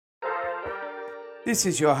This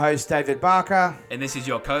is your host, David Barker. And this is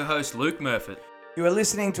your co-host, Luke Murfitt. You are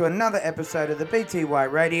listening to another episode of the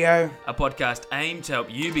BTY Radio, A podcast aimed to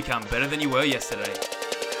help you become better than you were yesterday.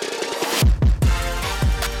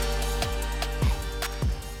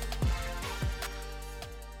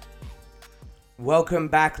 Welcome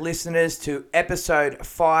back, listeners, to episode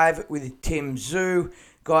 5 with Tim Zhu.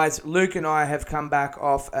 Guys, Luke and I have come back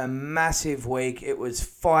off a massive week. It was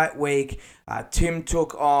fight week. Tim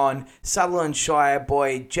took on Sutherland Shire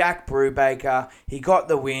boy Jack Brubaker. He got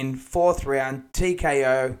the win, 4th round,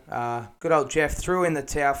 TKO. Good old Jeff threw in the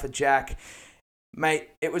towel for Jack. Mate,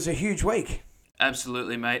 it was a huge week.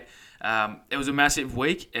 Absolutely, mate. It was a massive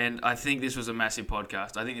week, and I think this was a massive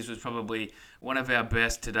podcast. I think this was probably one of our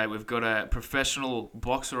best today. We've got a professional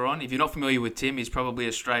boxer on. If you're not familiar with Tim, he's probably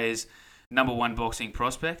Australia's #1 boxing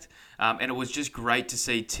prospect, and it was just great to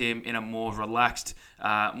see Tim in a more relaxed,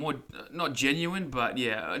 more not genuine, but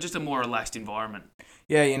just a more relaxed environment.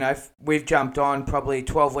 Yeah, you know, we've jumped on probably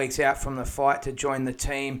 12 weeks out from the fight to join the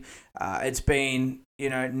team. It's been,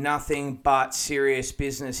 nothing but serious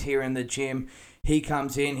business here in the gym. He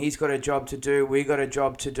comes in, he's got a job to do, we got a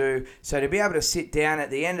job to do. So to be able to sit down at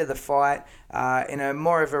the end of the fight in a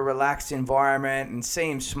more of a relaxed environment and see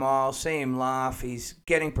him smile, see him laugh, he's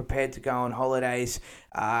getting prepared to go on holidays,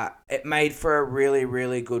 it made for a really,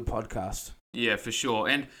 really good podcast. Yeah, for sure.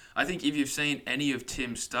 And I think if you've seen any of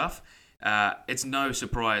Tim's stuff, it's no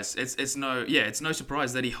surprise. It's no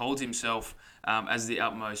surprise that he holds himself as the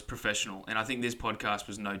utmost professional, and I think this podcast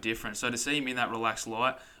was no different. So to see him in that relaxed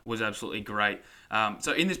light was absolutely great.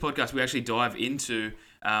 So in this podcast, we actually dive into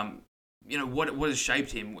what has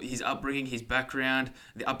shaped him, his upbringing, his background,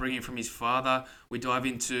 the upbringing from his father. We dive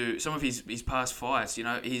into some of his past fights.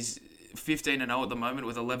 He's 15-0 at the moment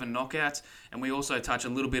with 11 knockouts, and we also touch a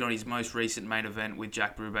little bit on his most recent main event with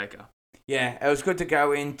Jack Brubaker. Yeah, it was good to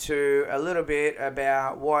go into a little bit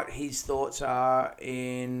about what his thoughts are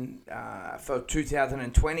for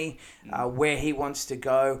 2020, where he wants to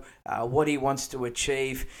go, what he wants to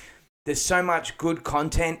achieve. There's so much good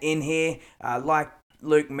content in here. Like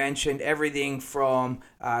Luke mentioned, everything from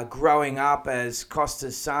growing up as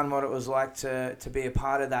Costa's son, what it was like to be a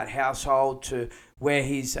part of that household, to where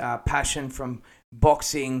his passion from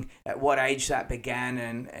boxing, at what age that began,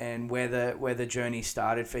 and where the journey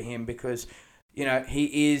started for him, because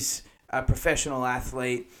he is a professional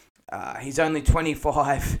athlete. He's only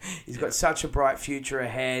 25. He's got such a bright future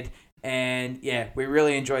ahead, and we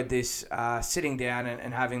really enjoyed this sitting down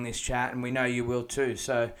and having this chat, and we know you will too.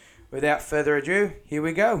 So without further ado, here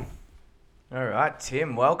we go. All right,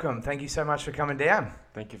 Tim, welcome. Thank you so much for coming down.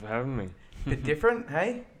 Thank you for having me. Bit different,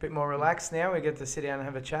 hey? Bit more relaxed now. We get to sit down and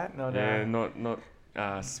have a chat. Not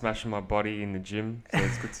smashing my body in the gym. So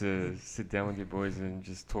it's good to sit down with your boys and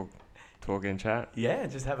just talk and chat. Yeah,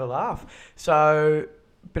 just have a laugh. So,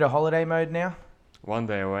 bit of holiday mode now? One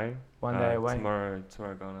day away. Tomorrow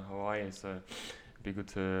going to Hawaii. So it'd be good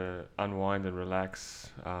to unwind and relax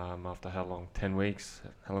after how long? 10 weeks?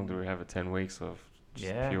 How long do we have? 10 weeks of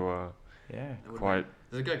just pure... Yeah. Quite...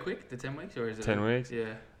 Does it go quick, the 10 weeks? Or is it 10 weeks?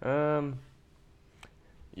 Yeah.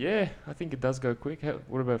 Yeah, I think it does go quick.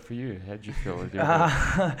 What about for you? How did you feel?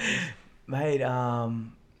 Mate, I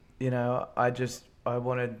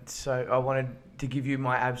wanted to give you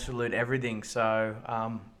my absolute everything. So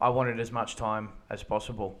I wanted as much time as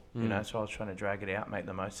possible, so I was trying to drag it out, make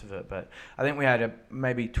the most of it. But I think we had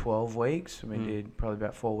maybe 12 weeks. We did probably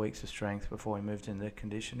about 4 weeks of strength before we moved into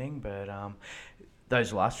conditioning. But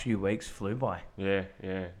those last few weeks flew by. Yeah.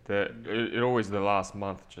 It always, the last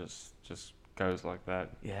month just goes like that.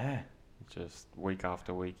 Yeah. Just week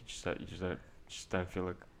after week, you just don't feel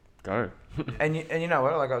it go. and you know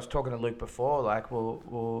what? Like I was talking to Luke before. Like we're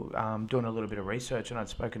doing a little bit of research, and I'd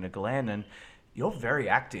spoken to Glenn, and you're very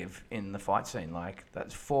active in the fight scene. Like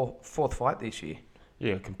that's fourth fight this year.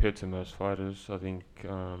 Yeah, compared to most fighters, I think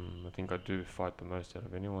I do fight the most out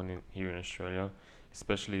of anyone here in Australia.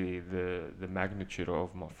 Especially the magnitude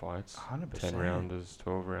of my fights. 100%. 10 rounders,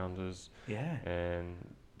 12 rounders. Yeah. And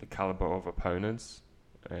the caliber of opponents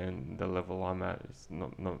and the level I'm at, is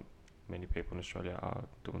not many people in Australia are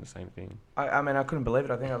doing the same thing. I mean, I couldn't believe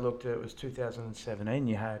it. I think I looked at it was 2017.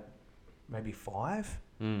 You had maybe five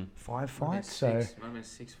fights. Six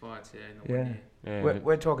 6 fights, in 1 year. Yeah.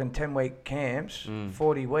 We're talking 10-week camps,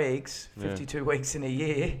 40 weeks, 52 weeks in a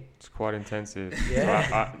year. It's quite intensive.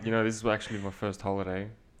 Yeah. So this is actually my first holiday.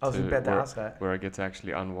 I was about to ask that. Where I get to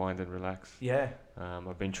actually unwind and relax. Yeah.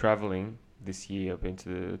 I've been traveling this year. I've been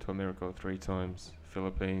to America 3 times,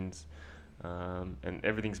 Philippines, and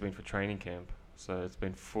everything's been for training camp. So it's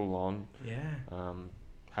been full on. Yeah.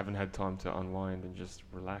 Haven't had time to unwind and just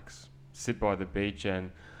relax. Sit by the beach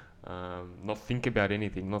and not think about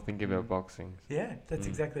anything, not think about boxing. Yeah, that's Mm.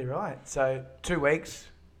 exactly right. So 2 weeks,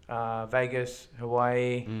 Vegas,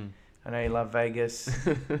 Hawaii. I know you love Vegas.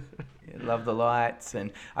 You love the lights,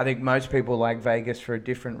 and I think most people like Vegas for a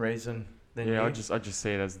different reason than Yeah, you. I just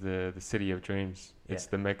see it as the city of dreams. It's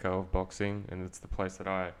the mecca of boxing, and it's the place that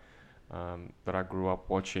I grew up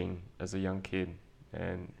watching as a young kid,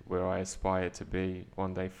 and where I aspire to be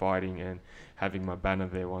one day, fighting and having my banner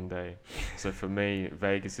there one day. So for me,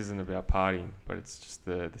 Vegas isn't about partying, but it's just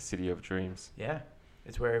the city of dreams. Yeah,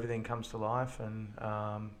 it's where everything comes to life, and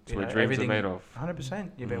It's where dreams are made of.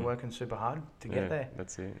 100%. You've been working super hard to get there.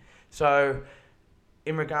 That's it. So,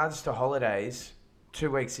 in regards to holidays, 2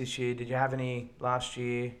 weeks this year. Did you have any last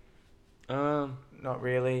year? Not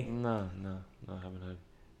really. No, I haven't had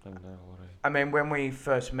a holiday. I mean, when we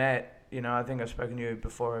first met, I think I've spoken to you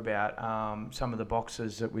before about some of the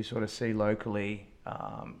boxers that we sort of see locally.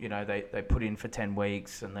 They put in for 10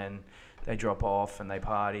 weeks and then they drop off and they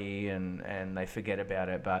party and they forget about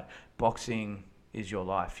it. But boxing is your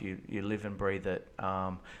life. You live and breathe it.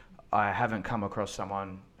 I haven't come across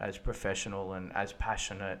someone as professional and as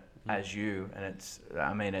passionate as you, and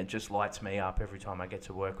it just lights me up every time I get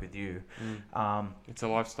to work with you. It's a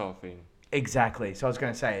lifestyle thing. Exactly. So I was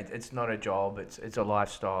going to say, it's not a job. It's a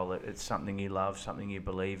lifestyle. It's something you love, something you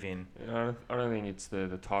believe in. I don't think it's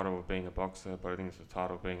the title of being a boxer, but I think it's the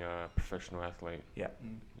title of being a professional athlete. Yeah.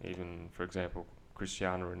 Even, for example,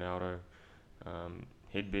 Cristiano Ronaldo,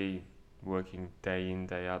 he'd be working day in,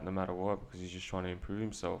 day out, no matter what, because he's just trying to improve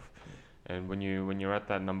himself. And when you're at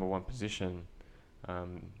that number one position,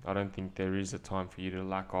 I don't think there is a time for you to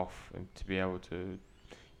lack off and to be able to.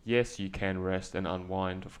 Yes, you can rest and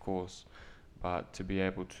unwind, of course, but to be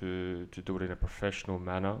able to do it in a professional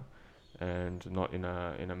manner and not in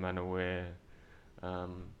a manner where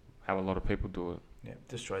how a lot of people do it. Yeah,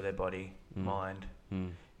 destroy their body, mind.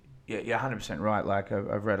 Mm. Yeah, you're 100% right. Like,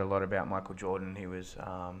 I've read a lot about Michael Jordan. He was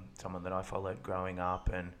someone that I followed growing up,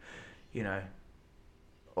 and,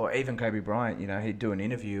 or even Kobe Bryant, he'd do an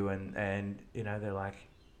interview and they're like,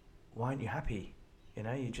 why aren't you happy?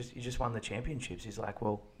 You just won the championships. He's like,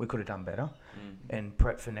 well, we could have done better, and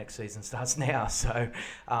prep for next season starts now. So,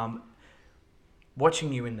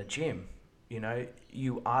 watching you in the gym,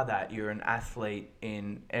 you are that. You're an athlete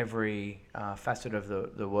in every facet of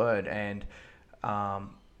the word, and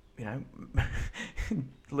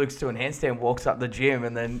Luke's doing handstand walks up the gym,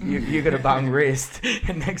 and then you got a bung wrist,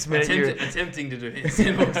 and next minute attempting to do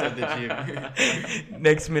handstand walks up the gym.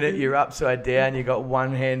 Next minute you're upside down. You got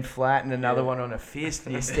one hand flat and another one on a fist,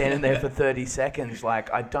 and you're standing there for 30 seconds.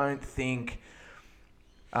 Like, I don't think.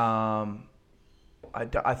 I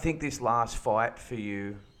think this last fight for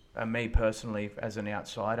you, and me personally as an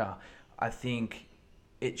outsider, I think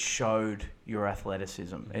it showed your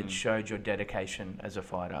athleticism. It showed your dedication as a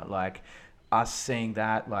fighter. Like, us seeing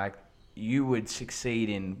that, like, you would succeed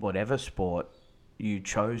in whatever sport you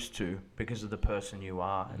chose to because of the person you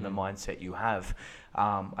are and the mindset you have.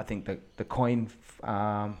 I think the coin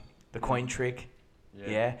trick.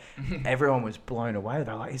 Yeah. Everyone was blown away.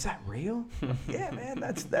 They're like, is that real? Yeah, man,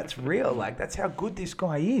 that's real. Like, that's how good this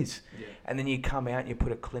guy is. Yeah. And then you come out and you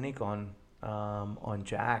put a clinic on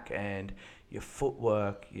Jack, and your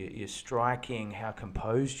footwork, your striking, how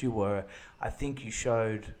composed you were. I think you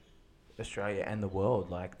showed Australia and the world,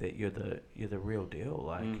 like, that you're the real deal.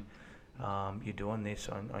 Like, you're doing this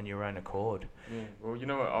on your own accord. Yeah. Well, you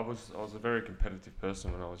know what? I was a very competitive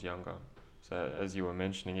person when I was younger. So as you were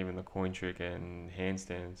mentioning, even the coin trick and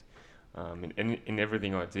handstands, in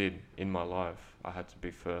everything I did in my life, I had to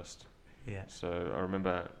be first. Yeah. So I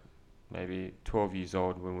remember maybe 12 years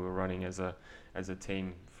old when we were running as a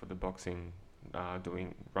team for the boxing,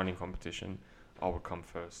 doing running competition. I would come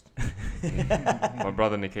first. My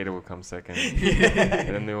brother Nikita would come second,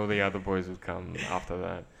 and then all the other boys would come after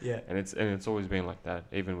that. Yeah. And it's always been like that,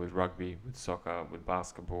 even with rugby, with soccer, with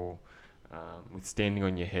basketball, with standing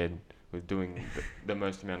on your head, with doing the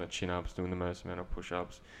most amount of chin-ups, doing the most amount of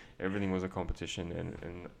push-ups. Everything was a competition,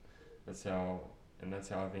 and that's how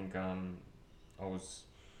I think I was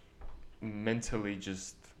mentally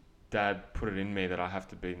just. Dad put it in me that I have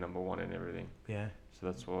to be number one in everything. Yeah. So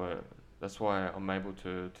that's why I'm able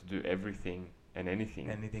to do everything and anything.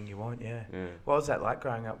 Anything you want, yeah. What was that like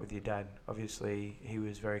growing up with your dad? Obviously, he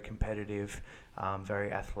was very competitive,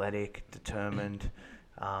 very athletic, determined.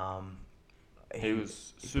 He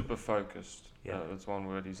was super focused. Yeah. That's one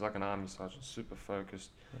word. He's like an army sergeant, super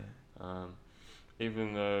focused. Yeah.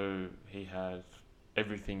 Even though he had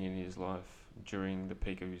everything in his life during the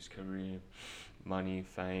peak of his career, money,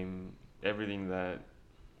 fame, everything that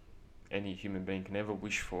any human being can ever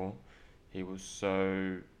wish for, he was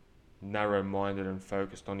so narrow-minded and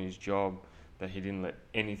focused on his job that he didn't let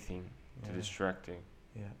anything to distract him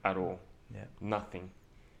at all. Yeah. Nothing.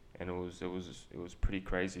 And it was pretty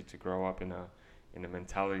crazy to grow up in a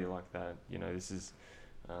mentality like that. You know, this is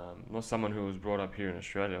not someone who was brought up here in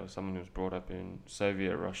Australia, or someone who was brought up in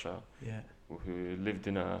Soviet Russia, who lived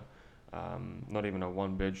in a not even a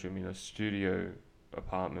one bedroom, in a studio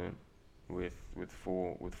apartment with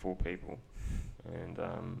four people, and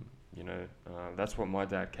that's what my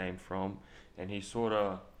dad came from, and he sort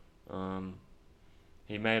of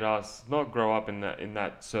he made us not grow up in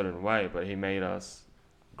that certain way, but he made us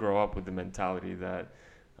grow up with the mentality that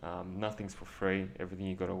nothing's for free, everything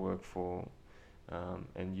you got to work for,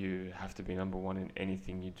 and you have to be number one in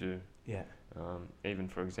anything you do. Yeah. Even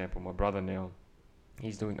for example, my brother now,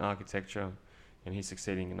 he's doing architecture, and he's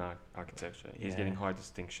succeeding in architecture. He's getting high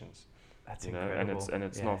distinctions. That's incredible. And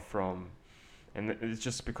it's not from, and it's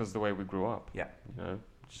just because the way we grew up. Yeah.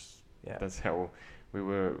 That's how we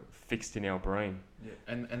were fixed in our brain. Yeah,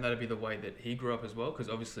 and that'd be the way that he grew up as well, because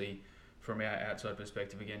obviously, from our outside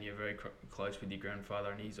perspective, again, you're very close with your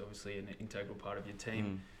grandfather, and he's obviously an integral part of your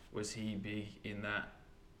team. Was he big in that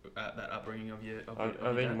upbringing of your?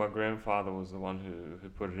 I think my grandfather was the one who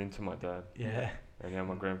put it into my dad. Yeah. And now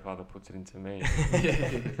my grandfather puts it into me.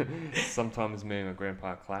 Sometimes me and my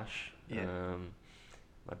grandpa clash. Yeah.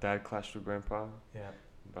 My dad clashed with grandpa. Yeah.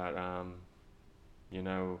 But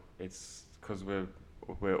it's because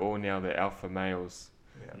we're all now the alpha males.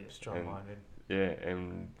 Yeah. Strong-minded.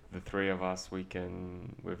 And the three of us, we're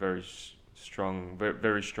very strong, very,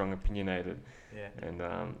 very strong, opinionated. Yeah.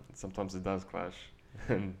 And sometimes it does clash.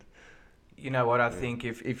 And you know what I think,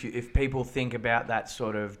 if people think about that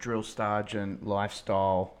sort of drill sergeant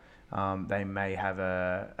lifestyle, they may have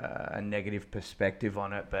a negative perspective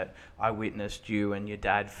on it. But I witnessed you and your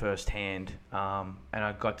dad firsthand, and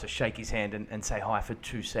I got to shake his hand and say hi for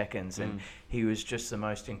 2 seconds, and he was just the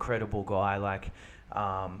most incredible guy. Like,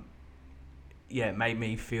 it made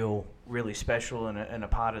me feel really special and a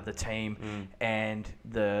part of the team, and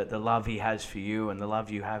the love he has for you and the love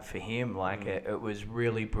you have for him, like it was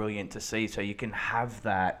really brilliant to see. So you can have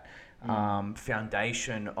that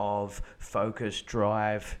foundation of focus,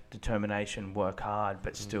 drive, determination, work hard,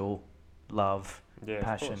 but still love,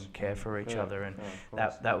 passion, care for each other, and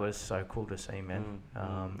that was so cool to see, man.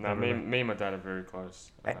 Me and my dad are very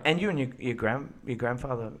close. And you and your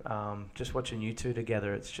grandfather, just watching you two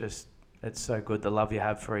together, it's so good, the love you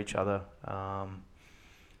have for each other.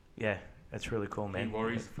 It's really cool, man. He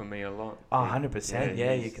worries for me a lot. Oh, 100%.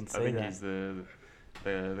 Yeah, you can see that. I think he's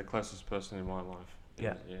the closest person in my life.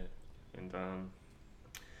 Yeah.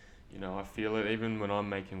 And I feel it even when I'm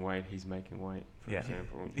making weight, he's making weight, for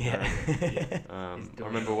example. I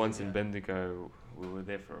remember once in Bendigo, we were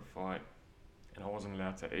there for a fight, and I wasn't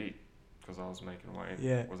allowed to eat because I was making weight.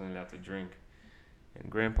 Yeah. Wasn't allowed to drink. And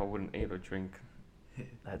Grandpa wouldn't eat or drink.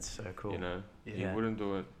 That's so cool. He wouldn't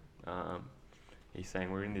do it. He's saying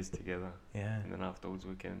we're in this together. Yeah. And then afterwards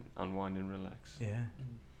we can unwind and relax. Yeah.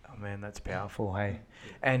 Oh man, that's powerful, hey.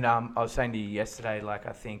 And I was saying to you yesterday, like,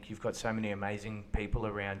 I think you've got so many amazing people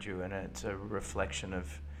around you, and it's a reflection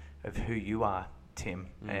of who you are, Tim.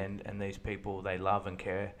 And these people, they love and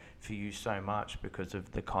care for you so much because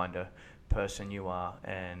of the kind of person you are.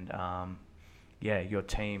 And your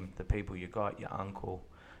team, the people you got, your uncle,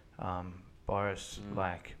 Boris,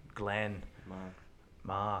 like Glenn,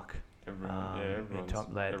 Mark, everyone's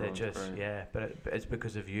they're just great. but it's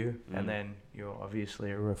because of you, and then you're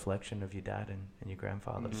obviously a reflection of your dad and your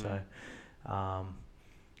grandfather. So,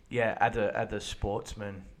 as a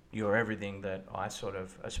sportsman, you're everything that I sort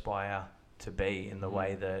of aspire to be in the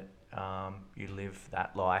way that you live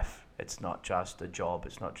that life. It's not just a job.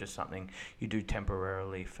 It's not just something you do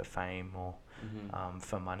temporarily for fame or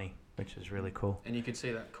for money, which is really cool. And you could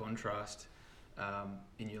see that contrast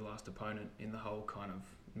in your last opponent, in the whole kind of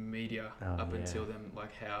media until then,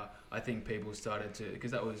 like how I think people started to,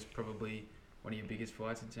 because that was probably one of your biggest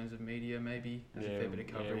fights in terms of media, maybe. There's a fair bit of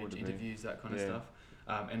coverage, interviews, that kind of stuff.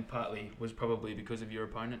 And partly was probably because of your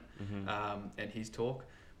opponent and his talk,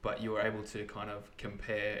 but you were able to kind of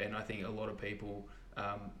compare, and I think a lot of people,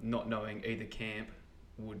 not knowing either camp,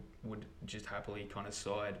 would just happily kind of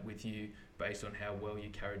side with you based on how well you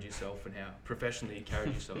carried yourself and how professionally you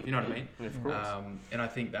carried yourself. You know what I mean? Yeah, of course. And I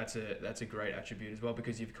think that's a great attribute as well,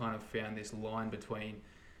 because you've kind of found this line between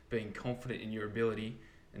being confident in your ability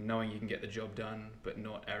and knowing you can get the job done, but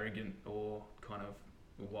not arrogant or kind of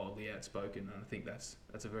wildly outspoken. And I think that's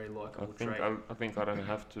a very likable trait. I think I don't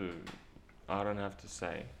have to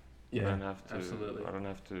say. Yeah, I don't have to. Absolutely. I don't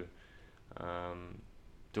have to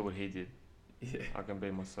do what he did. Yeah. I can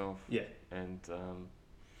be myself. Yeah. And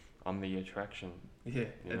I'm the attraction. Yeah,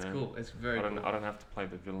 that's know? cool. It's very I don't cool. have to play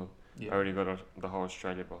the villain. Yeah. I already got the whole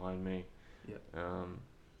Australia behind me. Yeah.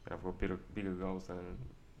 I've got bigger goals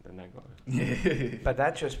than that guy. Yeah. But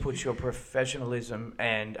that just puts your professionalism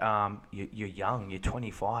and you're young, you're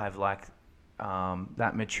 25, like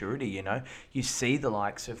that maturity, you know. You see the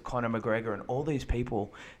likes of Conor McGregor and all these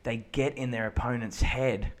people, they get in their opponent's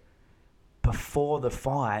head before the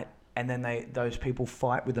fight, and then those people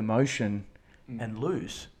fight with emotion and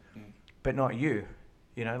lose. But not you.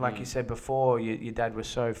 You know, like you said before, your dad was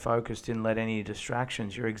so focused, didn't let any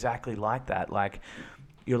distractions. You're exactly like that. Like,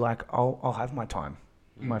 you're like, I'll have my time.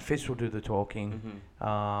 My fist will do the talking.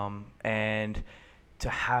 And to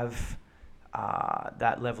have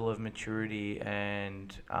that level of maturity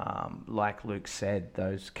and, like Luke said,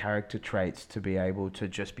 those character traits to be able to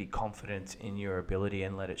just be confident in your ability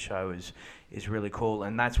and let it show is really cool.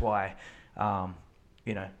 And that's why,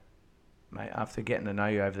 you know, mate, after getting to know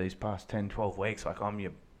you over these past 10, 12 weeks, like, I'm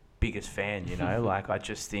your biggest fan, you know. Like, I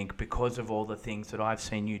just think because of all the things that I've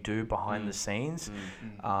seen you do behind the scenes,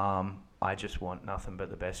 I just want nothing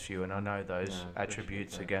but the best for you, and I know those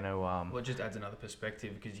attributes are going to... Well, it just adds another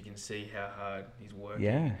perspective because you can see how hard he's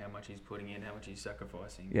working, how much he's putting in, how much he's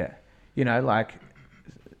sacrificing. Yeah. You know, like,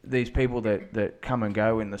 these people that come and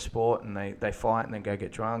go in the sport and they fight and then go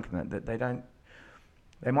get drunk, and that they don't...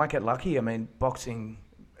 They might get lucky. I mean, boxing,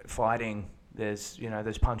 fighting, there's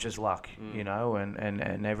puncher's luck, you know,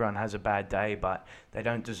 and everyone has a bad day, but they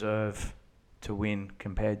don't deserve to win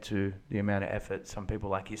compared to the amount of effort some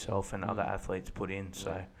people like yourself and other athletes put in.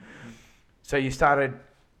 So you started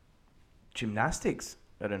gymnastics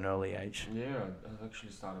at an early age. Yeah, I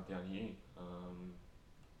actually started down here,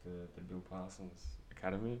 the Bill Parsons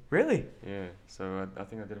Academy. Really? Yeah, so I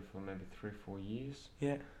think I did it for maybe 3-4 years.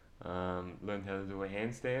 Yeah. Learned how to do a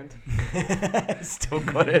handstand. Still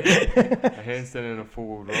got it. A handstand and a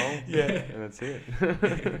forward roll. Yeah. And that's it.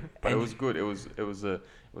 But it was good. It was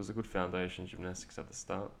a good foundation, gymnastics at the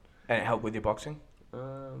start. And it helped with your boxing,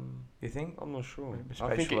 you think? I'm not sure. Spatial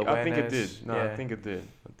I think it awareness, did. No, yeah. I think it did.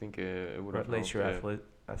 I think it would Or have at least your helped,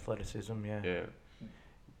 athleticism, yeah. yeah.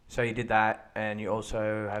 So you did that, and you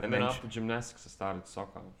also have And then after gymnastics, I started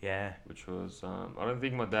soccer. Yeah. Which was I don't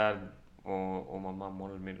think my dad or my mum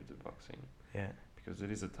wanted me to do boxing. Yeah. Because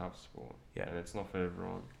it is a tough sport. Yeah. And it's not for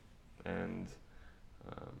everyone. And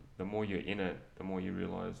the more you're in it, the more you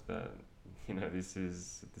realise that, you know, this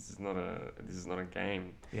is not a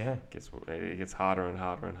game. Yeah. It gets harder and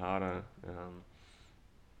harder and harder.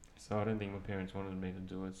 So I don't think my parents wanted me to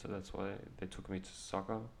do it. So that's why they took me to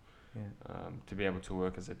soccer. Yeah. To be able to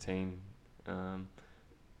work as a team.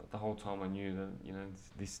 But the whole time I knew that, you know,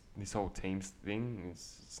 this whole teams thing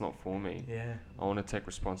it's not for me. Yeah. I want to take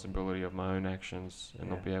responsibility of my own actions and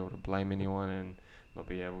not be able to blame anyone and not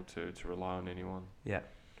be able to rely on anyone. Yeah.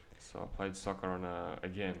 So I played soccer on a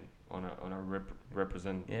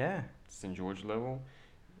represent St George level,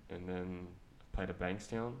 and then played at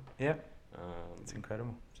Bankstown. Yeah. It's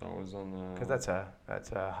incredible. So I was on because that's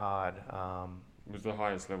a hard. It was the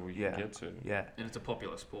highest level you can get to. Yeah. And it's a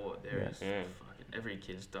popular sport. There is fucking every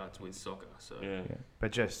kid starts with soccer. So yeah.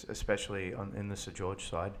 But just especially in the St George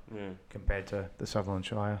side, compared to the Sutherland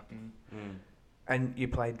Shire. And you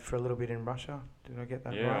played for a little bit in Russia. Did I get that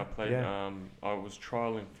right? Yeah, I played. I was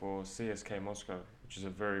trialing for CSK Moscow, which is a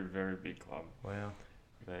very, very big club. Wow.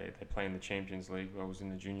 They play in the Champions League. I was in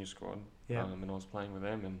the junior squad. Yeah. And I was playing with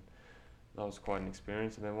them, and that was quite an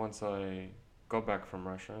experience. And then once I got back from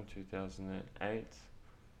Russia in 2008,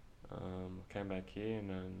 I came back here, and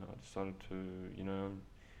then I decided to, you know,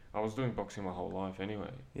 I was doing boxing my whole life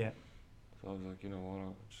anyway. Yeah. So I was like, you know what,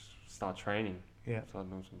 I'll just start training. Yeah. Started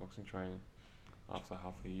doing some boxing training. After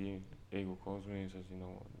half a year, Eagle calls me and says, you know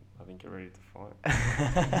what, I think you're ready to fight.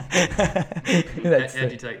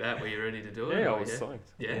 How'd you take that? Were you ready to do it? Yeah, I was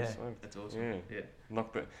psyched. Yeah, I was psyched. That's awesome. Yeah.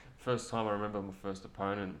 Knocked the first time I remember my first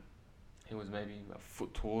opponent, he was maybe a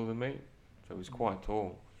foot taller than me. So he was quite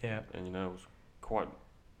tall. Yeah. And, you know,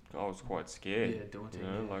 I was quite scared. Yeah, daunting. You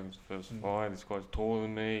know, like his first fight, this guy's taller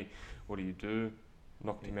than me. What do you do?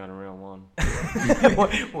 Knocked him out in round one.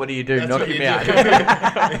 What do you do? Knock him out.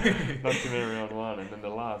 Knocked him out in round one, and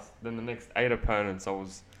then the next 8 opponents, I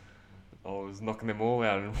was knocking them all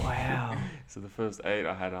out. Wow. So the first 8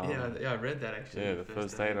 I had. I read that actually. Yeah, the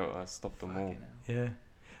first 8 I stopped them all. Yeah.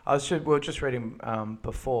 We were just reading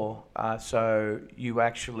before. So you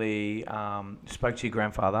actually spoke to your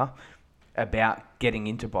grandfather about getting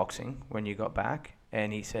into boxing when you got back.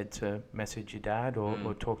 And he said to message your dad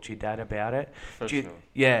or talk to your dad about it.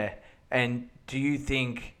 And do you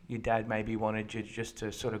think your dad maybe wanted you just to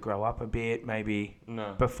sort of grow up a bit, maybe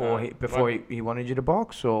before he wanted you to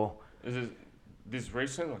box, or? this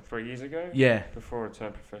recent, like 3 years ago. Yeah. Before I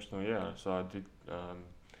turned professional, yeah. So I did.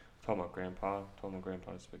 Told my grandpa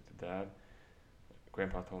to speak to dad.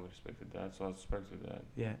 Grandpa told me to speak to dad, so I spoke to dad.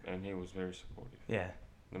 Yeah. And he was very supportive. Yeah.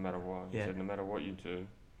 No matter what, he Yeah. said, no matter what you do,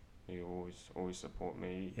 he always support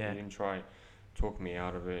me. Yeah. He didn't try talk me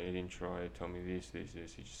out of it. He didn't try tell me this.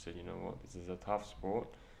 He just said, you know what, this is a tough sport,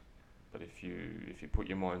 but if you put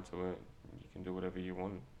your mind to it, you can do whatever you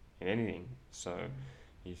want in anything. So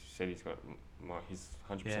he said he's got his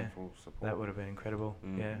 100% Yeah. full support. That would have been incredible.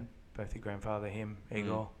 Yeah. Both your grandfather, him,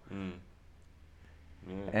 Igor.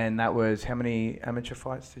 Yeah. And that was, how many amateur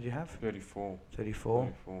fights did you have? 34. 34.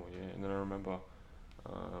 34, yeah. And then I remember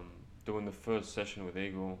doing the first session with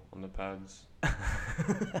Eagle on the pads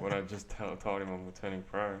when I just told him I'm returning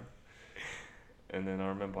pro. And then I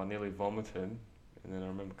remember I nearly vomited. And then I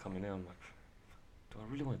remember coming out, I'm like, do I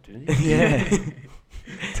really want to do this? Yeah.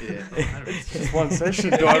 It's just one session.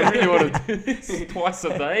 Do I really want to do this twice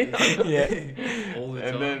a day? Yeah. All the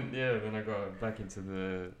time. And then I got back into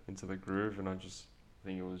the groove, and I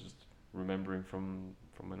think it was just remembering from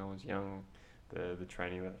when I was young, the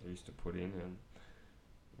training that I used to put in, and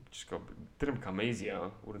it just didn't become easier. I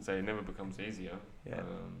wouldn't say it never becomes easier. Yeah.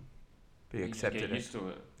 But you just accepted get it. used to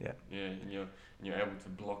it. Yeah. Yeah, and you're able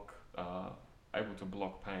to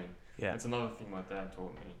block pain. Yeah. That's another thing my dad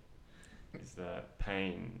taught me, is that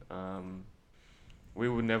pain. We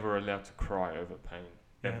were never allowed to cry over pain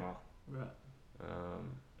ever. Right.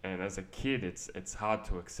 And as a kid, it's hard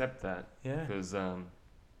to accept that. Yeah. Because I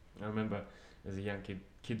remember as a young kid,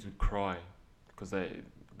 kids would cry because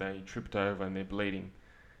they tripped over and they're bleeding.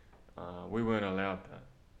 We weren't allowed that.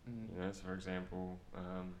 You know, so for example,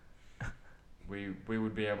 we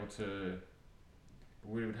would be able to.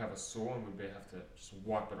 We would have a sore and we'd have to just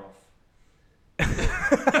wipe it off.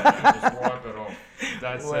 Just wipe it off.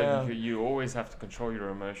 Dad said you always have to control your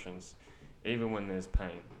emotions, even when there's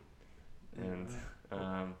pain. And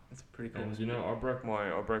that's pretty cool. and you know, I broke my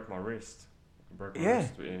wrist. I broke my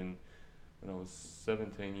wrist when I was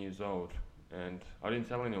 17 years old, and I didn't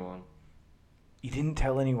tell anyone. You didn't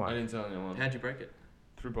tell anyone? I didn't tell anyone. How'd you break it?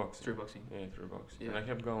 Through boxing. Through boxing. Yeah, through boxing. Yeah. And I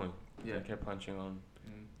kept going. Yeah. I kept punching on.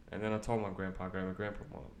 And then I told my grandpa,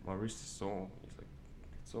 my wrist is sore. He's like,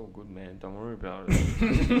 it's all good, man. Don't worry about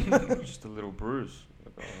it. Just a little bruise.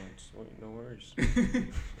 Like, oh, no worries.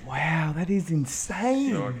 Wow, that is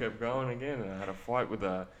insane. So I kept going again, and I had a fight with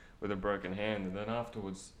a broken hand. And then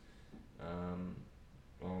afterwards, I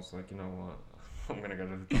was like, you know what? I'm gonna go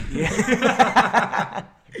to the doctor. Yeah.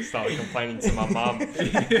 Started complaining to my mum.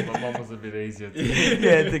 My mum was a bit easier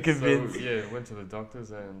to convince. So went to the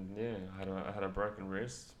doctors, and I had a broken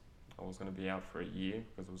wrist. I was going to be out for a year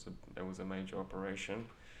because it was a major operation.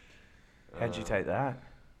 How'd you take that?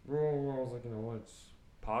 Well, I was like, you know what, it's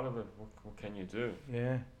part of it. What can you do?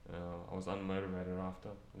 Yeah. I was unmotivated after.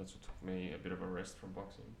 That's what took me a bit of a rest from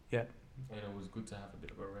boxing. Yeah. And it was good to have a bit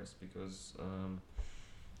of a rest because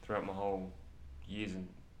throughout my whole years and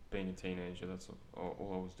being a teenager, that's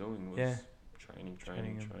all I was doing was training.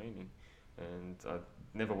 And I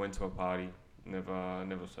never went to a party,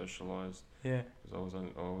 never socialized. Yeah. Because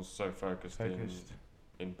I was so focused.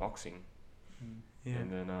 In boxing. Yeah.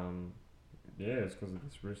 And then it's because of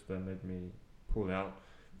this wrist that made me pull out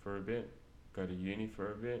for a bit, go to uni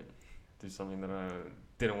for a bit, do something that I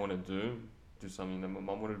didn't want to do something that my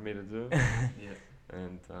mum wanted me to do. Yeah.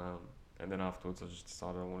 And then afterwards I just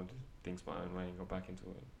decided I wanted to do things my own way and go back into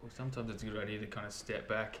it. Well, sometimes it's a good idea to kind of step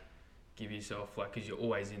back, give yourself, like, because you're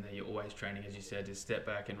always in there, you're always training, as you said, to step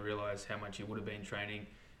back and realise how much you would have been training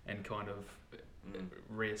and kind of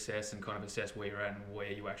reassess and kind of assess where you're at and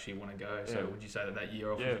where you actually want to go. So would you say that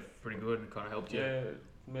year off was pretty good and kind of helped you?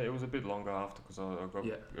 Yeah, it was a bit longer after because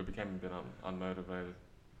I became a bit unmotivated.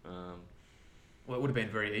 Well, it would have been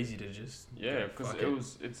very easy to just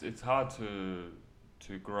because it's hard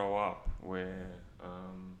to grow up where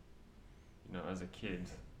as a kid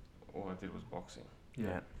all I did was boxing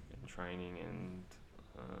and training and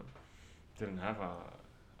didn't have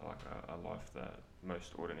a life that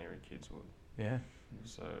most ordinary kids would. Yeah.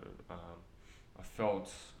 So I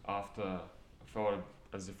felt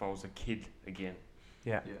as if I was a kid again.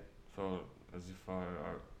 Yeah. Yeah. Felt as if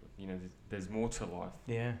there's more to life.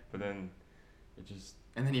 Yeah. But then it just.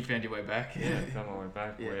 And then you found your way back. Yeah, I found my way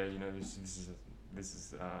back where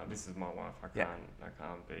this is my life. I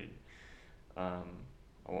can't be. I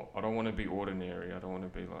don't want to be ordinary. I don't want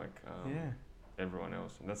to be like everyone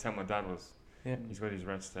else. And that's how my dad was. Yeah. He's got his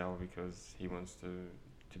red style because he wants to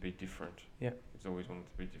be different. Yeah. He's always wanted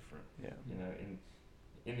to be different. Yeah. You know,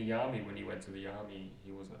 in the army, when he went to the army,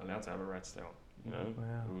 he wasn't allowed to have a red style. You know,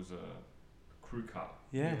 wow. It was a crew cut.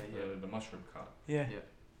 Yeah. The mushroom cut. Yeah.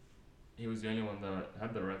 he was the only one that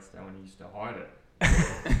had the rat tail and he used to hide it.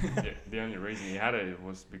 The only reason he had it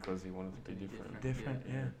was because he wanted to be different. Different,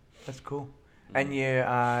 yeah. That's cool. And your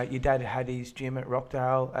dad had his gym at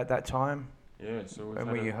Rockdale at that time? Yeah, so we've And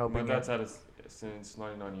had were you helping my dad's had it since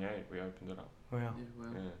 1998. We opened it up. Wow. Yeah, wow.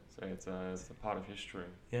 Yeah, so it's a part of history.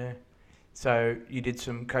 Yeah. So you did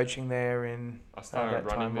some coaching there in I started that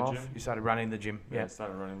running time the off? gym. You started running the gym, Yeah, yeah. I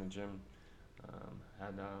started running the gym.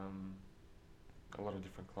 Had a lot of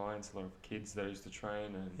different clients, a lot of kids that I used to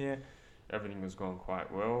train, and Yeah. everything was going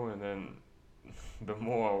quite well. And then the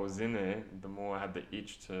more I was in there, the more I had the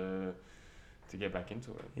itch to get back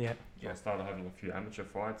into it. Yeah. So I started having a few amateur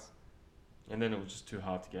fights, and then it was just too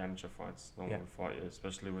hard to get amateur fights. No one would fight you,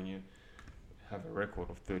 especially when you have a record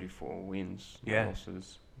of 34 wins, no Yeah.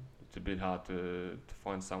 losses. It's a bit hard to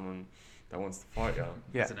find someone that wants to fight you.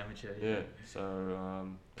 Yeah. As an amateur. Yeah, so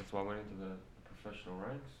that's why I went into the professional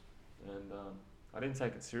ranks, and I didn't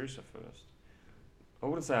take it serious at first. I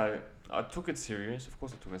wouldn't say I took it serious. Of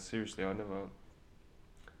course, I took it seriously. I've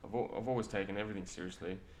always taken everything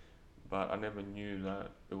seriously, but I never knew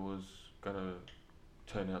that it was gonna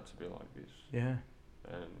turn out to be like this. Yeah.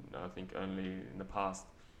 And I think only in the past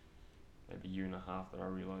maybe year and a half that I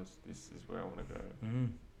realised this is where I want to go.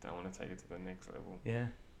 I want to take it to the next level. Yeah.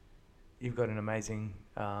 You've got an amazing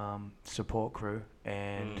support crew,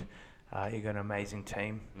 and you've got an amazing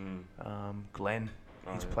team. Glenn,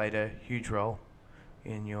 he's played a huge role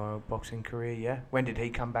in your boxing career, yeah? When did he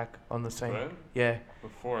come back on the scene? Glenn? Yeah.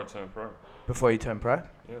 Before I turned pro. Before you turned pro?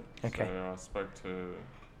 Yeah. Okay. So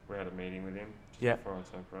we had a meeting with him just Yeah. before I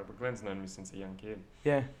turned pro. But Glenn's known me since a young kid.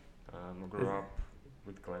 Yeah. I grew up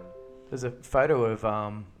with Glenn. There's a photo of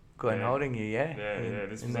Glenn Yeah. holding you, yeah? Yeah, in,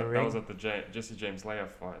 This in was the that ring. was at the Jesse James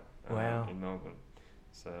layoff fight Wow. in Melbourne.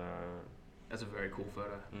 So That's a very cool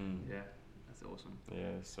photo. mm, Yeah, that's awesome.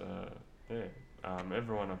 yeah, so yeah.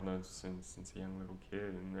 Everyone I've known since a young little kid,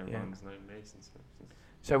 and everyone's known me since.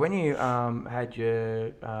 So when you had your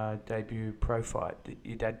debut pro fight,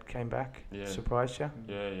 your dad came back, Yeah. surprised you?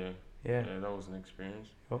 Yeah. Yeah. That was an experience.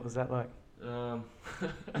 What was that like?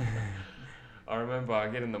 I remember I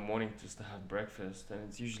get in the morning just to have breakfast, and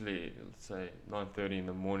it's usually, let's say, 9:30 in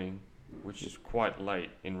the morning, which is quite late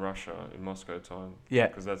in Russia, in Moscow time. Yeah.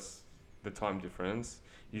 Because that's the time difference.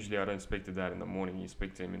 Usually I don't speak to Dad in the morning, you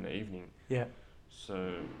speak to him in the evening. Yeah.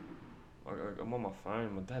 So I'm on my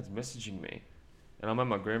phone, my dad's messaging me, and I'm at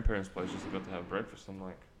my grandparents' place just about to have breakfast. I'm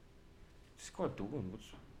like, what's this guy doing?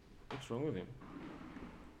 What's wrong with him?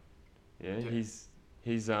 Yeah, he's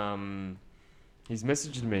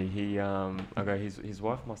messaged me. Okay, his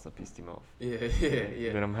wife must have pissed him off. Yeah.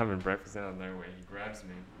 Then I'm having breakfast out of nowhere. He grabs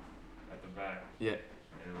me at the back. Yeah.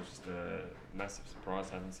 And it was just a massive surprise.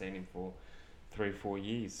 I haven't seen him for 3-4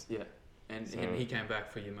 years. Yeah. And he came back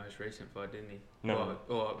for your most recent fight, didn't he? No.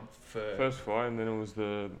 Or for First fight, and then it was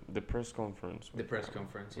the press conference. the press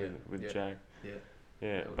conference. Yeah. With yeah. Jack. Yeah.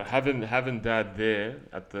 Yeah, but having Dad there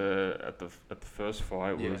at the first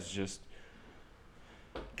fight was just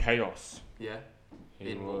chaos. Yeah.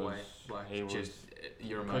 He In was, what way? Like he just was,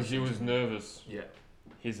 your emotions. because he was nervous. Yeah.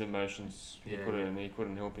 His emotions. He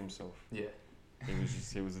couldn't help himself. Yeah.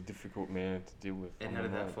 He was a difficult man to deal with. And how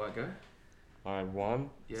did that fight go? I won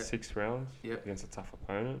 6 rounds Yep. against a tough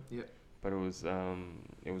opponent. Yep. But it was a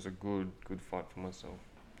good fight for myself.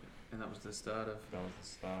 And that was the start of That was the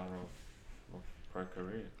start of pro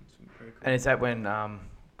career. some very cool. And is that when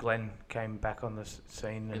Glenn came back on the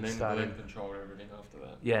scene and then started? Glenn controlled everything after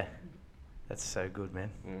that. Yeah. That's so good,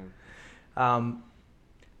 man. Yeah.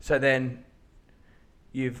 So then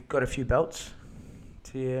you've got a few belts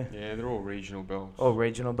to your Yeah, they're all regional belts. all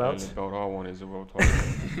regional The only belts. belt I want is a world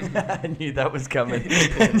title. I knew that was coming.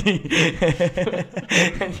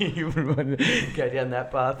 I knew you would want to go down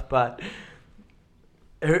that path. But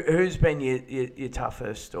who's been your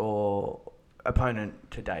toughest or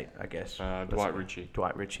opponent to date, I guess? Dwight Ritchie.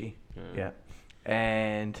 Dwight Ritchie, Yeah. yeah.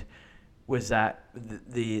 And was that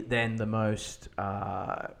the most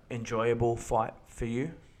enjoyable fight for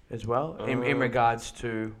you as well, in regards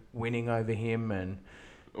to winning over him and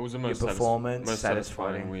It was the your most performance, most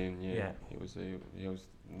satisfying win. Yeah. Yeah. He was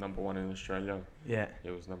number 1 in Australia. Yeah, He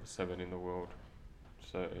was number 7 in the world.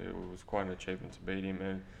 So it was quite an achievement to beat him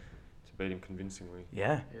and to beat him convincingly.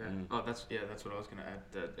 yeah, Yeah. Mm. Oh, that's what I was going to add.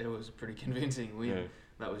 That it was a pretty convincing win. Yeah.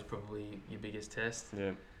 That was probably your biggest test.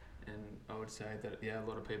 Yeah. And I would say that a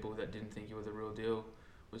lot of people that didn't think you were the real deal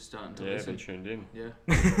was starting to Yeah, listen. they tuned in. Yeah.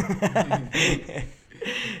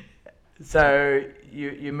 So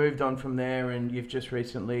you moved on from there, and you've just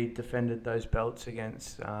recently defended those belts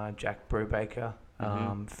against Jack Brubaker.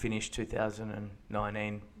 Finished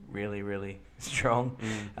 2019 really, really strong.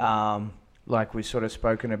 like we've sort of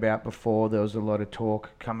spoken about before, there was a lot of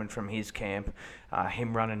talk coming from his camp,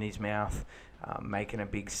 him running his mouth, making a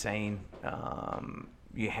big scene.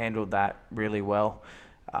 You handled that really well.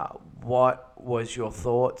 What was your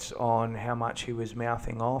thoughts on how much he was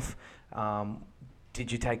mouthing off?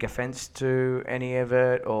 Did you take offence to any of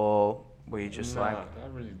it, or were you just Nah, like... I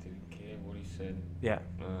really didn't care what he said. Yeah,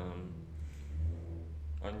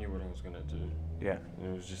 I knew what I was going to do. yeah,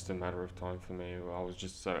 It was just a matter of time for me. I was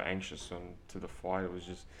just so anxious to the fight. It was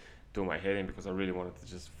just doing my head in because I really wanted to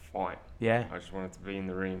just fight. yeah, I just wanted to be in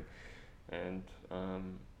the ring. And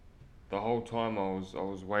the whole time I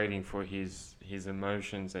was waiting for his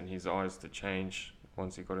emotions and his eyes to change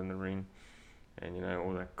once he got in the ring. And, you know,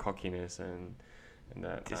 all that cockiness and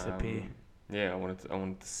that... disappear. I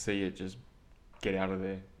wanted to see it just get out of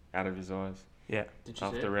there, out of his eyes. Yeah, Did you see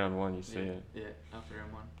After it? round one, you see it. Yeah, after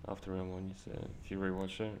round one. After round one, you see it. If you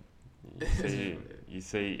rewatch it, you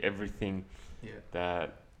see everything Yeah.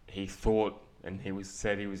 that he thought and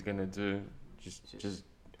said he was gonna do, just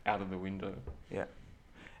out of the window. and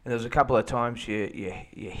there was a couple of times you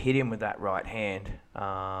hit him with that right hand,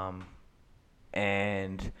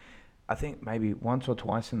 and I think maybe once or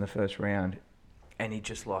twice in the first round, and he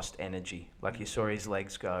just lost energy. Like, you saw his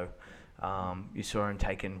legs go. You saw him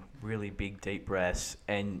taking really big, deep breaths,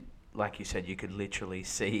 and like you said, you could literally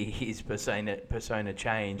see his persona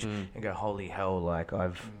change and go, holy hell, like,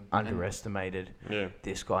 I've underestimated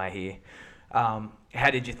this guy here. How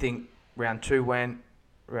did you think round 2 went?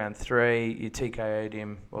 Round 3, you TKO'd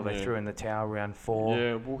him, or they threw in the towel round 4.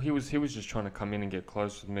 Yeah, well, he was just trying to come in and get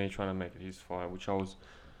close with me, trying to make it his fight, which I was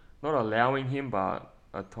not allowing him, but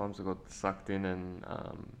at times I got sucked in and...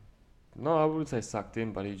 no, I wouldn't say sucked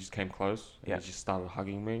in, but he just came close. Yeah. He just started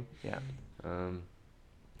hugging me. Yeah.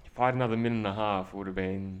 If I had another minute and a half, it would have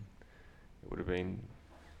been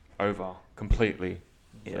over completely.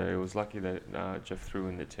 Yeah. So it was lucky that Jeff threw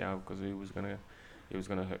in the towel because he was gonna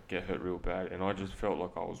get hurt real bad, and I just felt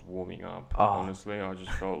like I was warming up. Oh. Honestly, I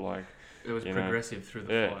just felt like It was progressive through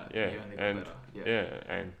the fight. yeah, You only got and better.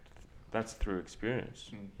 and that's through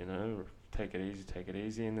experience. Mm. You know, take it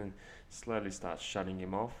easy, and then slowly start shutting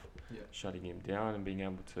him off. Yeah. Shutting him down and being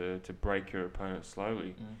able to break your opponent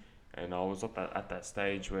slowly. And I was at that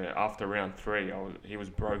stage where after round 3, he was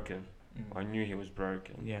broken. I knew he was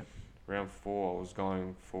broken. Yeah. Round 4, I was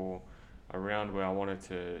going for a round where I wanted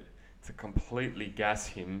to completely gas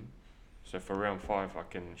him. So for round 5, I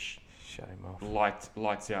can Shut him off.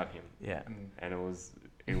 lights out him. Yeah. And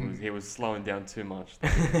he was slowing down too much.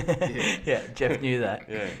 Yeah, Jeff knew that.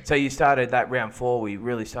 Yeah. So you started that round 4, we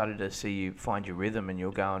really started to see you find your rhythm, and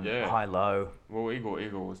you're going high-low. Well,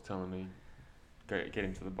 Igor was telling me, get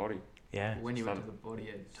him to the body. Yeah. When you went to the body,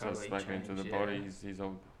 it totally Started smacking him to the changed, body. His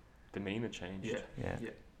whole demeanour changed. Yeah.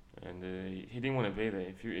 And he didn't want to be there.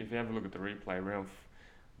 If you have a look at the replay,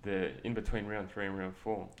 in between round 3 and round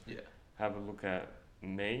 4, have a look at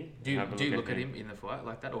me. Do you look at him in the fight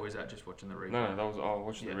like that, or is that just watching the replay? No, I was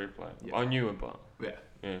watching the replay. Yeah. I knew it, but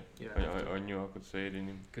Yeah. I knew I could see it in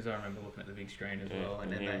him. Because I remember looking at the big screen as Yeah, well,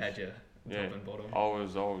 and and then he they was- had your top and bottom. I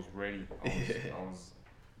was ready. I was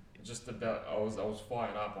just about. I was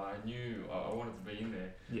fired up. I knew I wanted to be in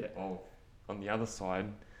there. Yeah. Well, on the other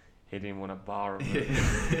side, he didn't want to bar him.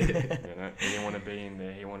 He didn't want to be in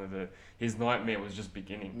there. He wanted to. His nightmare was just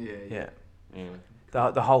beginning. Yeah. Yeah.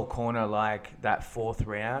 The whole corner, like, that 4th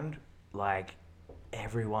round, like,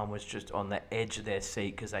 everyone was just on the edge of their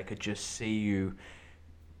seat because they could just see you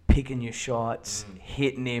picking your shots,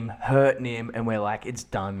 hitting him, hurting him, and we're like, it's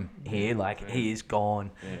done here. Like, he is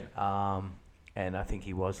gone. Yeah. And I think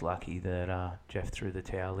he was lucky that Jeff threw the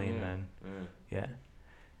towel in. And Yeah.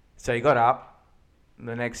 So you got up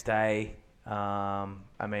the next day. I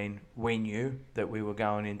mean, we knew that we were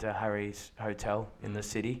going into Harry's hotel in the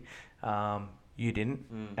city. You didn't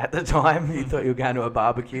at the time. You thought you were going to a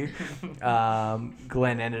barbecue.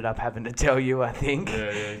 Glenn ended up having to tell you, I think.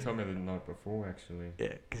 Yeah, he told me the night before, actually.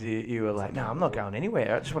 Yeah, because you were like, no, I'm not going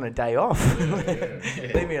anywhere. I just want a day off.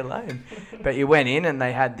 Leave me alone. But you went in and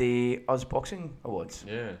they had the Oz Boxing Awards.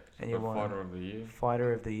 Yeah, And you won Fighter of the Year.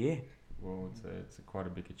 Fighter of the Year. Well, it's quite a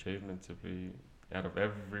big achievement to be, out of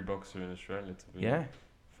every boxer in Australia, to be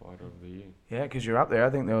Fighter of the Year. Yeah, because you're up there. I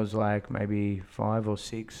think there was like maybe 5 or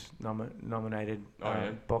 6 nominated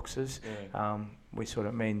boxers. Yeah. We sort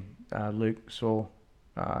of Luke saw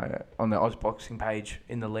on the Oz Boxing page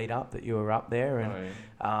in the lead up that you were up there, and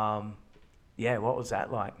what was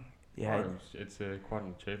that like? Yeah, it's quite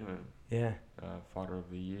an achievement. Yeah, Fighter of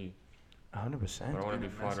the Year. 100%. But I want to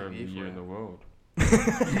be Fighter of the Year in the world.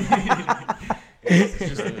 He's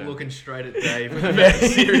just looking straight at Dave with a very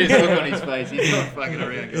serious look on his face. He's not fucking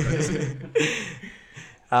around, guys.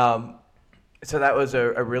 So that was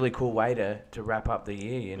a really cool way to wrap up the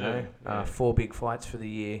year, you know. Yeah. 4 big fights for the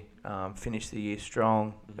year, finished the year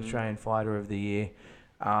strong, Australian Fighter of the Year.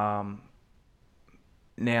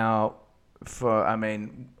 Now,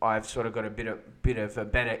 I've sort of got a bit of a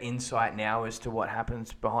better insight now as to what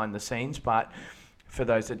happens behind the scenes, but for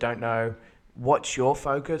those that don't know, what's your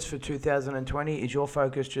focus for 2020? Is your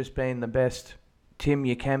focus just being the best Tim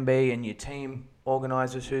you can be, and your team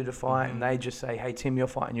organises who to fight, and they just say, "Hey Tim, you're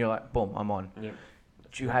fighting," you're like, "Boom, I'm on." Yep.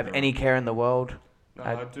 Do you have any care in the world? No,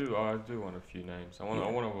 I do want a few names. I want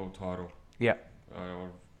a world title. Yeah. I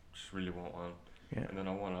just really want one. Yeah. And then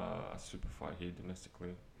I want a super fight here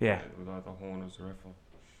domestically. Yeah. With either Horn or Zerafa.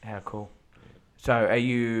 How cool. So are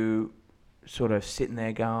you sort of sitting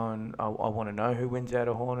there going, I want to know who wins out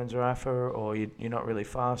of Horn and Zerafa, or you're not really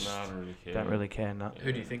fast? No, I don't really care. Don't really care, no.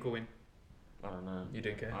 Who do you think will win? I don't know. You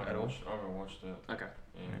don't care I at all? I haven't watched it. Okay.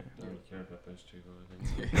 Yeah, don't care about those two guys.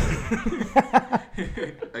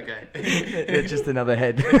 Okay. They're just another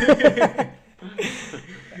head.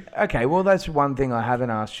 Okay, well, that's one thing I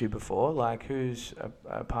haven't asked you before. Like, who's,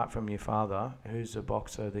 apart from your father, who's a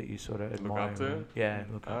boxer that you sort of admire? Look up to? Yeah,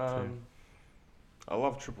 look up to. I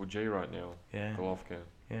love Triple G right now. Yeah. Golovkin.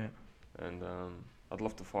 Yeah. And I'd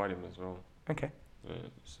love to fight him as well. Okay. Yeah,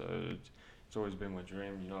 so it's always been my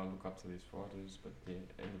dream. You know, I look up to these fighters, but at the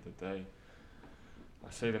end of the day, I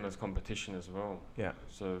see them as competition as well. Yeah.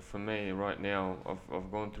 So for me, right now,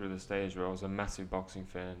 I've gone through the stage where I was a massive boxing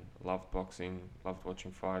fan, loved boxing, loved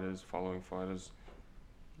watching fighters, following fighters.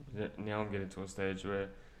 Now I'm getting to a stage where,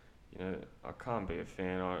 you know, I can't be a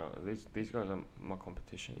fan. These guys are my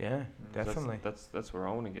competition. Yeah, So definitely. that's where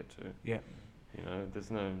I want to get to. Yeah. You know, there's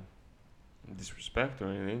no disrespect or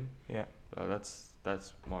anything. Yeah. That's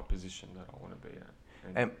my position that I want to be at.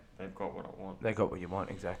 And they've got what I want. They got what you want,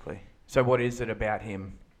 exactly. So what is it about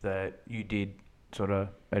him that you did sort of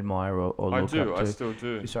admire or look up to? I still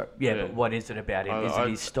do. Sorry, yeah, but what is it about him? Is it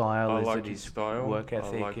his style? I Is like it his style. work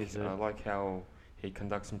ethic? I like how he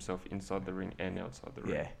conducts himself inside the ring and outside the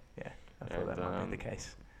ring. Yeah. I thought that might be the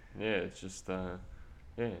case. Yeah, it's just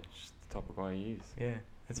it's just the type of guy he is. Yeah,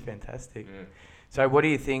 that's fantastic. Yeah. So what do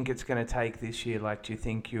you think it's going to take this year? Like, do you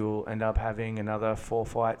think you'll end up having another 4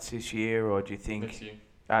 fights this year, or do you think... Next year.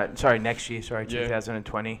 Next year,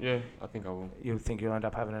 2020. Yeah, I think I will. You think you'll end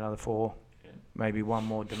up having another 4? Yeah. Maybe one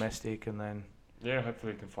more domestic, and then... Yeah,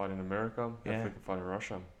 hopefully we can fight in America. Yeah. Hopefully we can fight in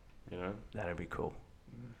Russia, you know. That'd be cool.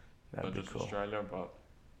 That'd Not be just cool. Australia, but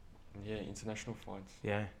yeah, international fights.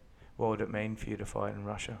 Yeah. What would it mean for you to fight in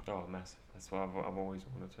Russia? Oh, massive. That's what I've always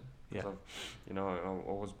wanted to. Yeah. I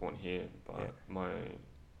was born here, but Yeah. my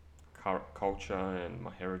culture and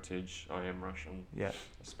my heritage, I am Russian. Yeah.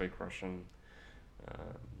 I speak Russian.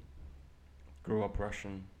 Grew up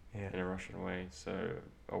Russian Yeah. in a Russian way, so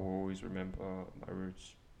I will always remember my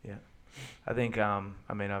roots. Yeah. I think, I've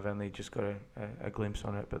only just got a glimpse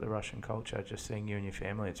on it, but the Russian culture, just seeing you and your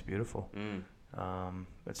family, it's beautiful.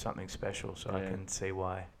 It's something special, so I Yeah. can see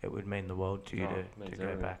why it would mean the world to you to means go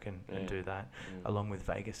everything. back and do that, along with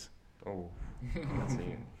Vegas. Oh, that's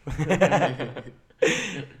it.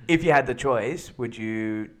 If you had the choice, would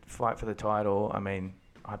you fight for the title,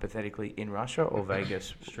 hypothetically, in Russia or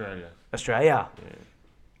Vegas? Australia. Australia?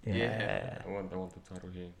 Yeah. Yeah. I want the title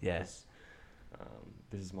here. Yeah. 'Cause,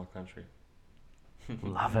 this is my country.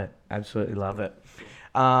 Love it. Absolutely love it.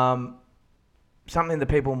 Something that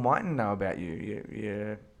people mightn't know about you,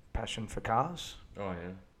 your passion for cars. Oh,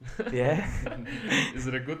 yeah. Yeah? Is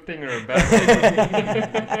it a good thing or a bad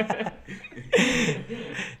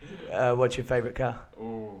thing? What's your favourite car?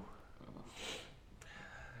 Oh.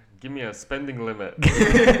 Give me a spending limit.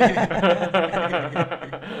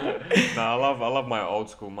 I love my old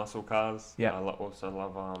school muscle cars. Yeah. I also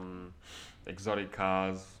love exotic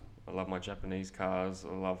cars. I love my Japanese cars. I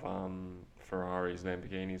love Ferraris,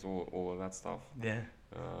 Lamborghinis, all of that stuff. Yeah.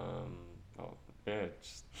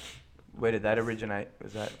 Just, Where did that originate?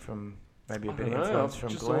 Was that from maybe a I bit of don't know, influence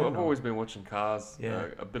from Glenn? I've or- always been watching cars. Yeah.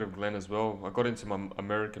 A bit of Glenn as well. I got into my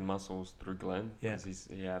American muscles through Glenn. Yeah. Because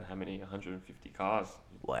he had 150 cars.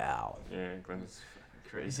 Wow. Yeah, Glenn's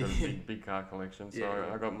Crazy. He's got a big car collection. So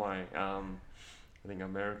Yeah. I got my I think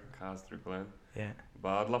American cars through Glenn. Yeah.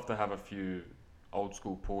 But I'd love to have a few old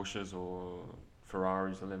school Porsches or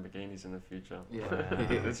Ferraris or Lamborghinis in the future. Yeah.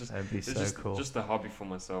 It's just That'd be it's so cool. just a hobby for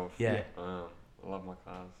myself. Yeah. I love my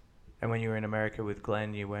cars. And when you were in America with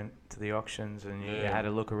Glenn, you went to the auctions and you Yeah. had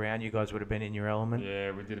a look around. You guys would have been in your element. Yeah,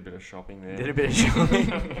 we did a bit of shopping there. Did a bit of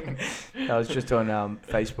shopping. I was just on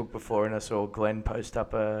Facebook before and I saw Glenn post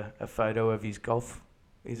up a photo of his golf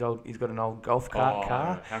He's got an old golf cart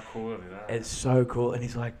car. How cool is that? It's so cool. And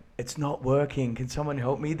he's like, it's not working. Can someone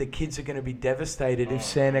help me? The kids are going to be devastated if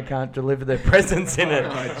Santa can't deliver their presents in it.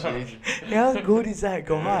 How good is that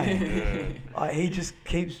guy? He just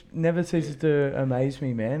never ceases to amaze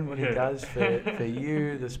me, man. What he does for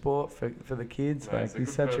you, the sport, for the kids. No, like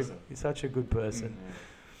he's such a good person. Yeah.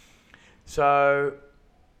 So,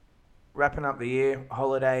 wrapping up the year,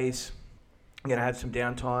 holidays. I'm going to have some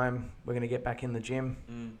downtime. We're going to get back in the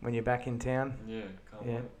gym when you're back in town. Yeah, can't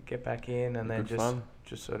wait. Get back in and then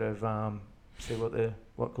just sort of see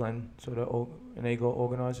what Glenn sort of an Eagle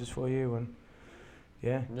organises for you, and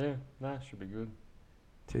that should be good.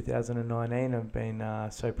 2019, I've been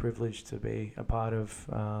so privileged to be a part of.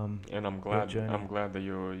 And I'm glad that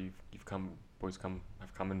you've come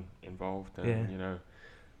involved, and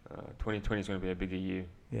 2020 is going to be a bigger year.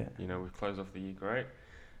 Yeah, we've closed off the year great,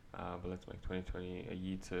 but let's make 2020 a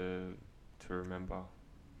year to remember.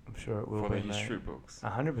 I'm sure it will for be the history books.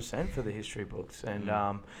 100% for the history books, and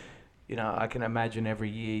I can imagine every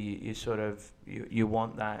year you sort of you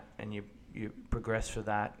want that, and you progress for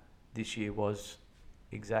that. This year was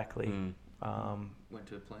exactly went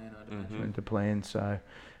to plan. I'd imagine. Went to plan. So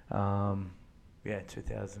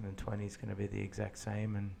 2020 is going to be the exact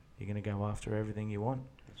same, and you're going to go after everything you want.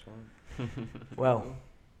 That's right. Well.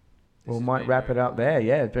 We might wrap it up there.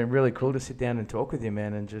 Yeah, it's been really cool to sit down and talk with you,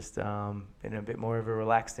 man, and just in a bit more of a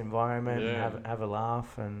relaxed environment and have a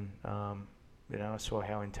laugh. And I saw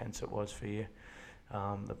how intense it was for you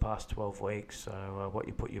the past 12 weeks. So what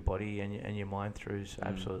you put your body and your mind through is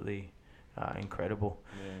absolutely incredible.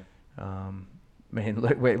 Yeah. Man,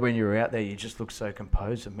 look, when you were out there, you just looked so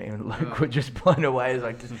composed. And me and Luke were just blown away. It's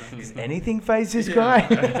like, does anything phase this guy?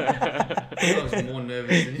 I was more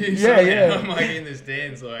nervous than you. Yeah. I'm like in the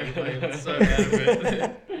stands, like so out of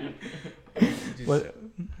it.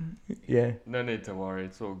 No need to worry.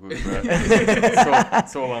 It's all good, bro.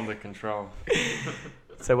 It's all under control.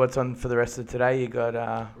 So what's on for the rest of today? You got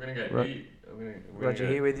we're gonna go eat. Roger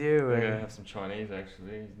here with you. We're going to have some Chinese,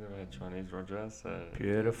 actually. He's never had Chinese, Roger. So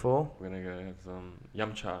beautiful. We're going to go have some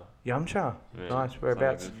yum cha. Yum cha? Yeah, nice.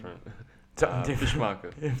 Whereabouts? Something different. Fish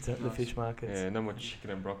market. The fish markets. Yeah, no more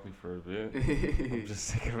chicken and broccoli for a bit. I'm just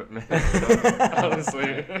sick of it, man.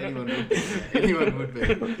 Honestly. Anyone would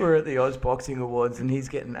be. We're at the Oz Boxing Awards, and he's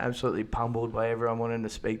getting absolutely pummeled by everyone wanting to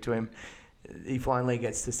speak to him. He finally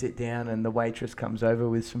gets to sit down, and the waitress comes over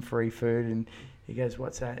with some free food, and he goes,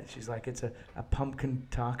 "What's that?" And she's like, "It's a pumpkin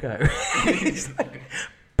taco." He's like,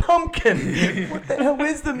 "Pumpkin? What the hell?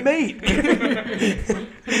 Where's the meat?"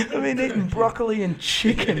 I've been eating broccoli and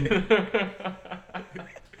chicken.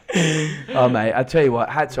 Oh, mate, I tell you what,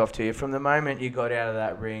 hats off to you. From the moment you got out of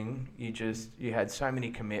that ring, you had so many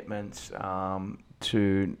commitments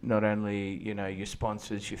to not only, your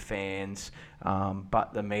sponsors, your fans,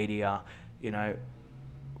 but the media,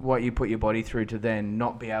 what you put your body through to then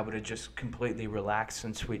not be able to just completely relax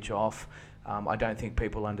and switch off. I don't think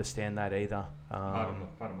people understand that either. Part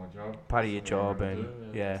of my job. Part of your job, and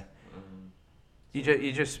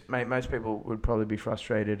you just, mate, most people would probably be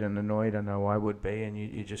frustrated and annoyed. I know I would be, and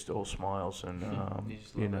you're just all smiles, and you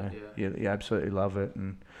just love it, you absolutely love it,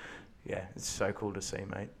 and it's so cool to see,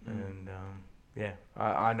 mate. And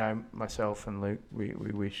I know myself and Luke, we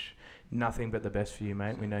wish nothing but the best for you,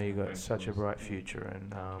 mate. We know you got such a bright future,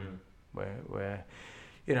 and we're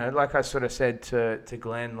like I sort of said to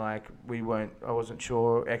Glenn, like I wasn't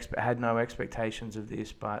sure, had no expectations of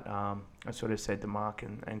this, but I sort of said to Mark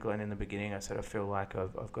and Glenn in the beginning, I said, I feel like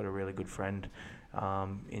I've got a really good friend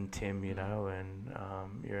in Tim, and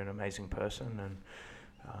you're an amazing person, and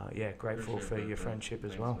grateful for your friendship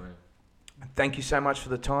as well. Mate. Thank you so much for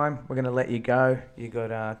the time. We're going to let you go. You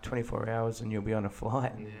got 24 hours and you'll be on a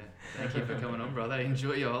flight. Yeah. Thank you for coming on, brother.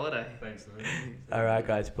 Enjoy your holiday. Thanks, Luke. All right,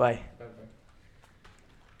 guys. Bye.